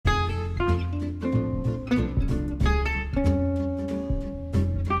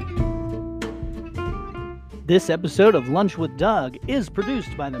This episode of Lunch with Doug is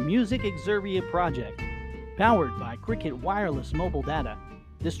produced by the Music Exervia Project, powered by Cricket Wireless Mobile Data,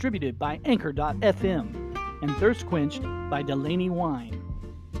 distributed by Anchor.fm, and thirst quenched by Delaney Wine.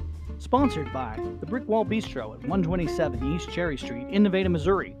 Sponsored by the Brickwall Bistro at 127 East Cherry Street in Nevada,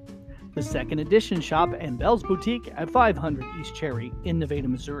 Missouri, the Second Edition Shop and Bell's Boutique at 500 East Cherry in Nevada,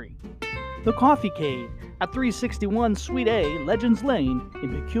 Missouri, the Coffee Cave at 361 Suite A, Legends Lane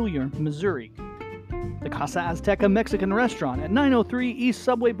in Peculiar, Missouri, the Casa Azteca Mexican Restaurant at 903 East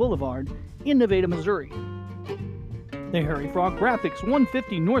Subway Boulevard in Nevada, Missouri, the Harry Frog Graphics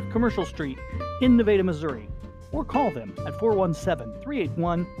 150 North Commercial Street in Nevada, Missouri, or call them at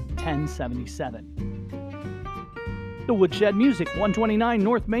 417-381-1077. The Woodshed Music 129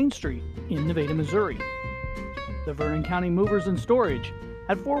 North Main Street in Nevada, Missouri, the Vernon County Movers and Storage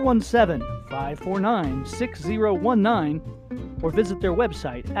at 417-549-6019, or visit their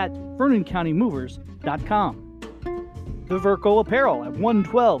website at vernoncountymovers.com. The Verco Apparel at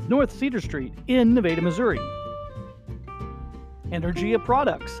 112 North Cedar Street in Nevada, Missouri. Energia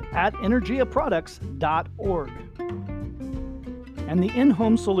Products at energiaproducts.org. And the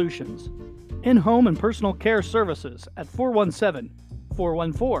In-Home Solutions, in-home and personal care services at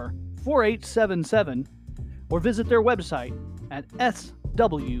 417-414-4877, or visit their website at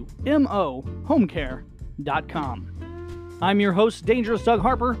swmohomecare.com. I'm your host, Dangerous Doug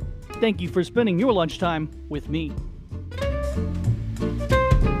Harper. Thank you for spending your lunchtime with me.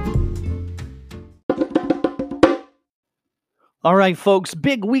 All right, folks,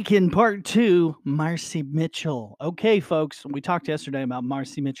 big weekend part 2, Marci Mitchell. Okay, folks, we talked yesterday about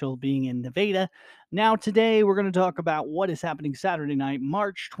Marci Mitchell being in Nevada. Now, today, we're going to talk about what is happening Saturday night,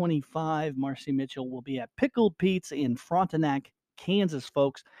 March 25. Marci Mitchell will be at Pickled Pete's in Frontenac, Kansas,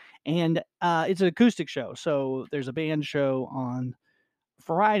 folks. And it's an acoustic show. So there's a band show on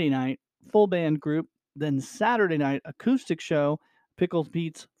Friday night, full band group. Then Saturday night, acoustic show, Pickled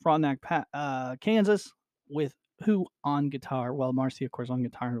Pete's, Frontenac, Kansas, with who on guitar? Well, Marci, of course, on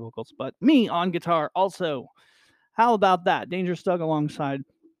guitar and vocals, but me on guitar also. How about that? Dangerous Doug alongside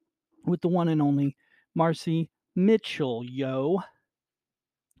with the one and only Marci Mitchell, yo.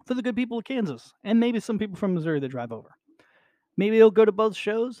 For the good people of Kansas, and maybe some people from Missouri that drive over. Maybe you'll go to both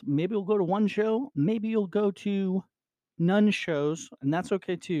shows. Maybe you'll go to one show. Maybe you'll go to none shows, and that's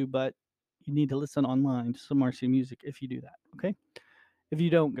okay too, but you need to listen online to some Marci music if you do that, okay? If you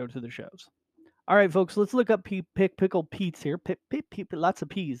don't go to the shows. All right, folks, let's look up Pickled Pete's here. Lots of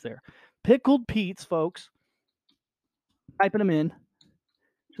P's there. Pickled Pete's, folks. Typing them in,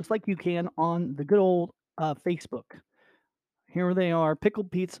 just like you can on the good old Facebook. Here they are,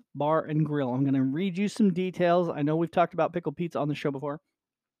 Pickled Pete's Bar and Grill. I'm going to read you some details. I know we've talked about Pickled Pete's on the show before.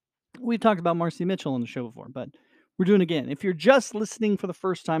 We've talked about Marci Mitchell on the show before, but we're doing it again. If you're just listening for the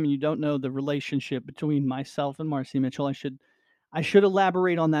first time and you don't know the relationship between myself and Marci Mitchell, I should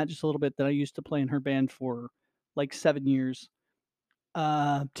elaborate on that just a little bit, that I used to play in her band for like 7 years,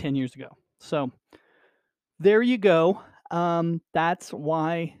 10 years ago. So there you go. That's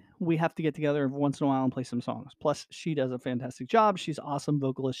why we have to get together every once in a while and play some songs. Plus, she does a fantastic job. She's an awesome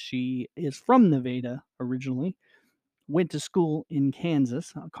vocalist. She is from Nevada originally, went to school in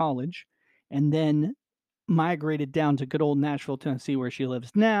Kansas, college, and then migrated down to good old Nashville, Tennessee, where she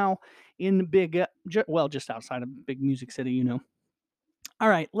lives now in the big, just outside of a big music city, you know. All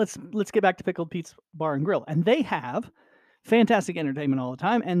right, let's get back to Pickled Pete's Bar and Grill. And they have fantastic entertainment all the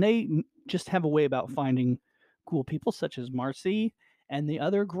time, and they just have a way about finding cool people such as Marci and the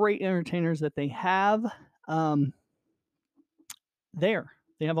other great entertainers that they have there.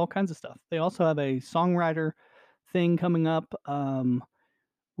 They have all kinds of stuff. They also have a songwriter thing coming up,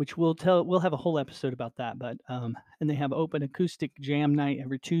 which we'll have a whole episode about that. But and they have open acoustic jam night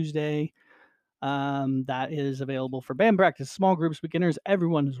every Tuesday. That is available for band practice, small groups, beginners.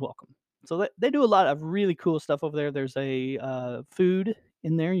 Everyone is welcome. So they do a lot of really cool stuff over there. There's a food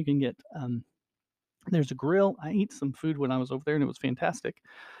in there. You can get, there's a grill. I ate some food when I was over there, and it was fantastic.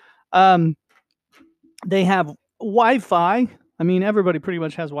 They have Wi-Fi. I mean, everybody pretty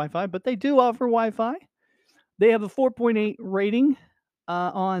much has Wi-Fi, but they do offer Wi-Fi. They have a 4.8 rating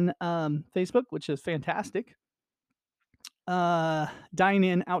on Facebook, which is fantastic.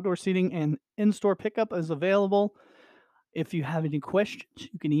 Dine-in, outdoor seating, and in-store pickup is available. If you have any questions,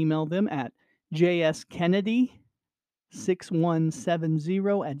 you can email them at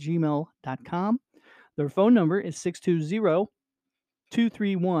jskennedy6170@gmail.com. Their phone number is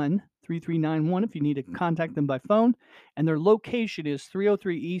 620-231-3391 if you need to contact them by phone. And their location is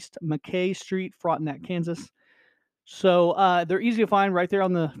 303 East McKay Street, Frontenac, Kansas. So they're easy to find right there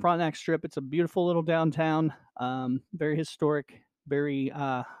on the Frontenac Strip. It's a beautiful little downtown, very historic, very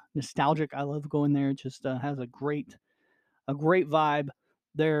nostalgic. I love going there. It just has a great vibe.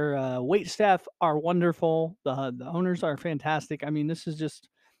 Their wait staff are wonderful. The owners are fantastic. I mean, this is just,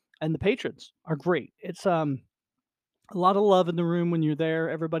 and the patrons are great. It's a lot of love in the room when you're there.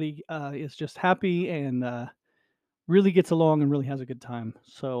 Everybody is just happy and really gets along and really has a good time.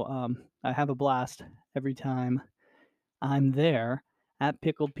 So I have a blast every time I'm there at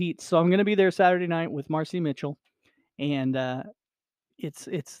Pickled Pete's. So I'm going to be there Saturday night with Marci Mitchell, and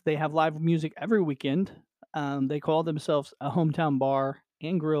it's they have live music every weekend. They call themselves a hometown bar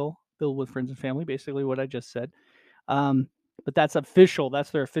and grill filled with friends and family. Basically, what I just said. Um, but that's official.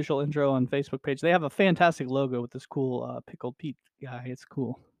 That's their official intro on Facebook page. They have a fantastic logo with this cool Pickled Pete guy. It's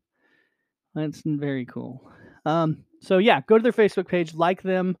cool. It's very cool. So yeah, go to their Facebook page, like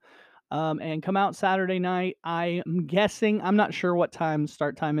them, and come out Saturday night. I'm guessing, I'm not sure what time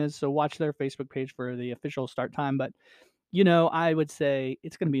start time is, so watch their Facebook page for the official start time. But I would say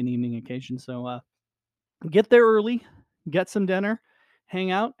it's going to be an evening occasion. So get there early, get some dinner,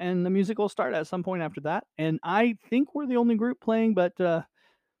 hang out, and the music will start at some point after that. And I think we're the only group playing, but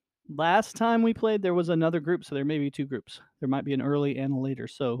last time we played, there was another group, so there may be two groups. There might be an early and a later.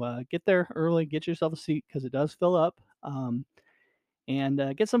 So get there early, get yourself a seat because it does fill up.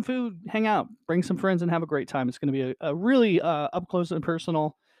 And get some food, hang out, bring some friends, and have a great time. It's going to be a really up close and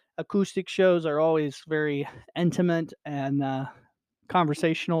personal. Acoustic shows are always very intimate and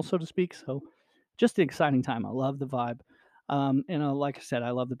conversational, so to speak. So just an exciting time. I love the vibe. And like I said,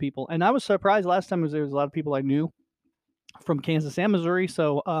 I love the people. And I was surprised last time there was a lot of people I knew from Kansas and Missouri.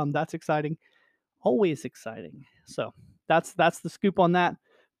 So that's exciting. Always exciting. So that's the scoop on that.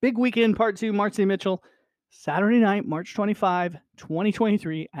 Big weekend, part 2, Marci Mitchell. Saturday night, March 25,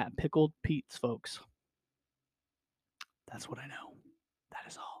 2023 at Pickled Pete's, folks. That's what I know. That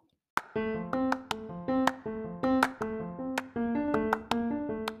is all.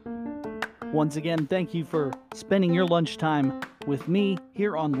 Once again, thank you for spending your lunchtime with me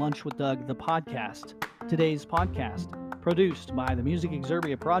here on Lunch with Doug, the podcast. Today's podcast, produced by the Music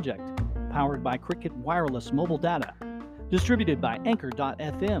Exerbia Project, powered by Cricket Wireless Mobile Data, distributed by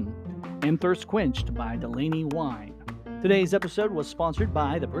Anchor.fm, and thirst quenched by Delaney Wine. Today's episode was sponsored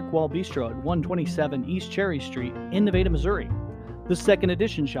by the Brick Wall Bistro at 127 East Cherry Street in Nevada, Missouri, the Second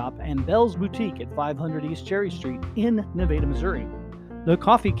Edition Shop and Bell's Boutique at 500 East Cherry Street in Nevada, Missouri, the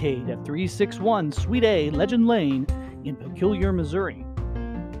Coffee Cade at 361 Suite A Legend Lane in Peculiar, Missouri,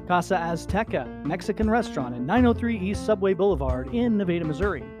 Casa Azteca Mexican Restaurant at 903 East Subway Boulevard in Nevada,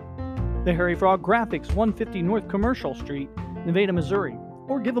 Missouri, the Harry Frog Graphics 150 North Commercial Street, Nevada, Missouri,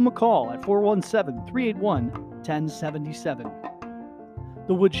 or give them a call at 417-381-1077.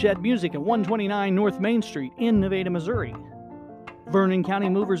 The Woodshed Music at 129 North Main Street in Nevada, Missouri. Vernon County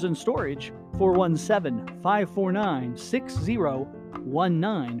Movers and Storage,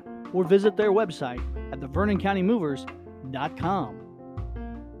 417-549-6019, or visit their website at thevernoncountymovers.com.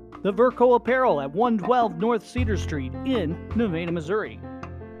 The Verco Apparel at 112 North Cedar Street in Nevada, Missouri.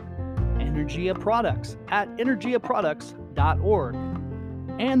 Energia Products at energiaproducts.org.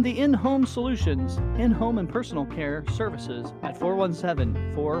 And the In-Home Solutions, in-home and personal care services at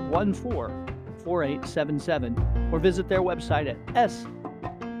 417-414-4877, or visit their website at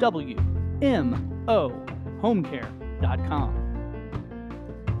swmohomecare.com.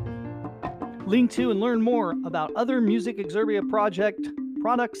 Link to and learn more about other Music Exerbia Project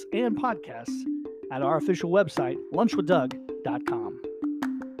products and podcasts at our official website, lunchwithdoug.com.